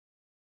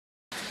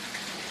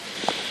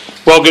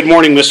Well, good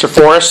morning, Mr.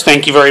 Forrest.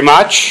 Thank you very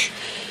much.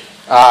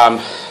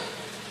 Glenn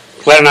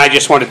and I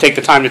just wanted to take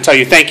the time to tell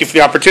you thank you for the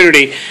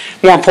opportunity.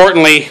 More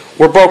importantly,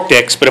 we're broke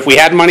dicks, but if we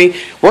had money,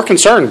 we're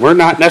concerned. We're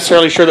not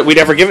necessarily sure that we'd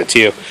ever give it to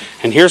you.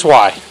 And here's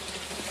why.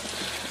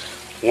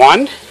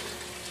 1,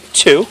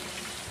 2,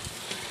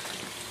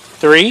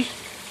 3,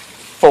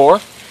 4,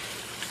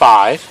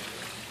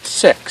 5,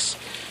 6,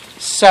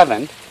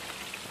 7,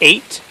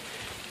 8,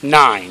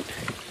 9,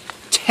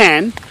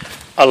 10,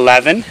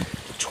 11,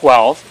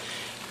 12,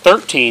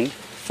 13,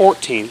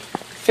 14,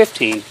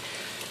 15,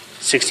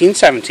 16,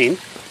 17,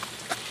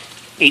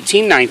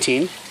 18,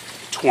 19,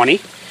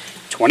 20,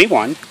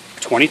 21,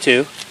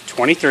 22,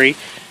 23,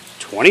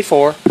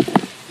 24,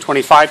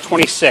 25,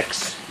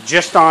 26.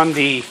 Just on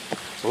the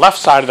left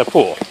side of the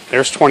pool.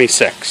 There's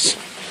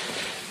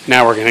 26.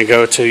 Now we're going to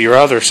go to your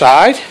other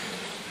side.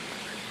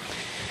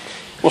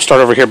 We'll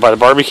start over here by the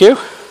barbecue.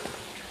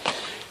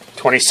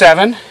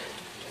 27,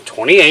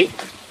 28,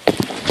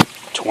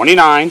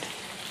 29,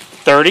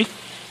 30,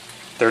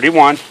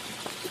 31,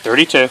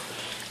 32,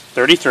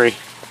 33,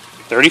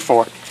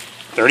 34,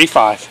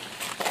 35,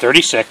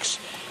 36,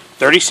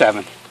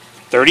 37,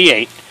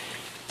 38,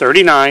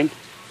 39,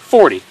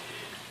 40,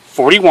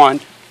 41,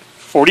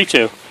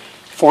 42,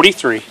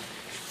 43,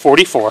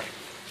 44,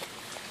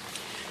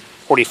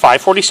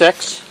 45,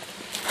 46,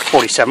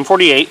 47,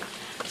 48,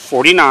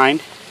 49,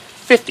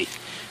 50,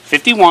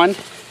 51,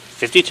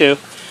 52,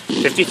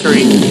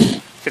 53,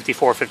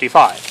 54,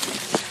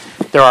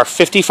 55. There are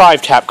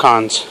 55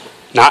 Tapcons,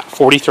 not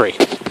 43.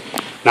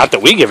 Not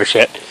that we give a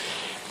shit.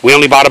 We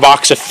only bought a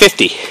box of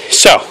 50.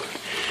 So,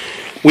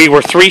 we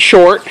were 3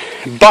 short,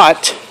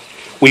 but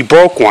we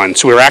broke one,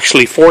 so we were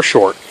actually 4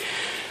 short.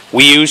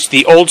 We used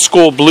the old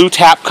school blue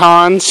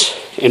Tapcons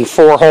in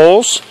 4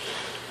 holes.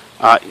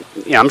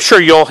 I'm sure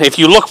if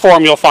you look for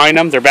them, you'll find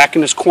them. They're back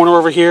in this corner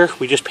over here.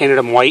 We just painted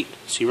them white,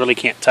 so you really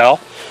can't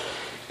tell.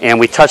 And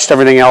we touched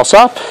everything else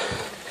up.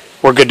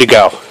 We're good to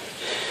go.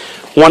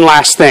 One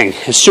last thing.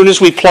 As soon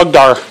as we plugged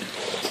our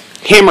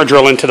hammer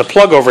drill into the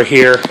plug over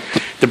here,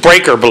 the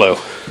breaker blew.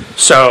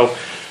 So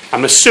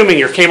I'm assuming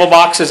your cable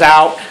box is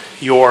out,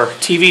 your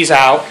TV's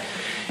out,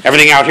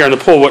 everything out here in the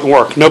pool wouldn't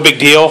work. No big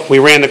deal. We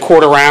ran the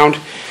cord around,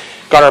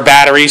 got our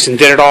batteries and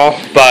did it all.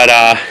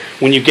 But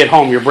when you get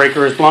home, your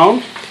breaker is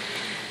blown.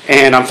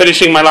 And I'm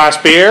finishing my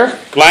last beer.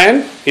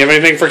 Glenn, you have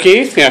anything for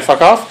Keith? Yeah,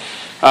 fuck off.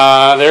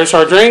 There's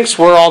our drinks.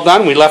 We're all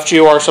done. We left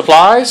you our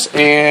supplies,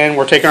 and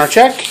we're taking our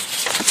check.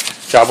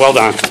 Job well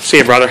done. See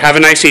you, brother. Have a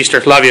nice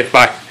Easter. Love you.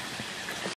 Bye.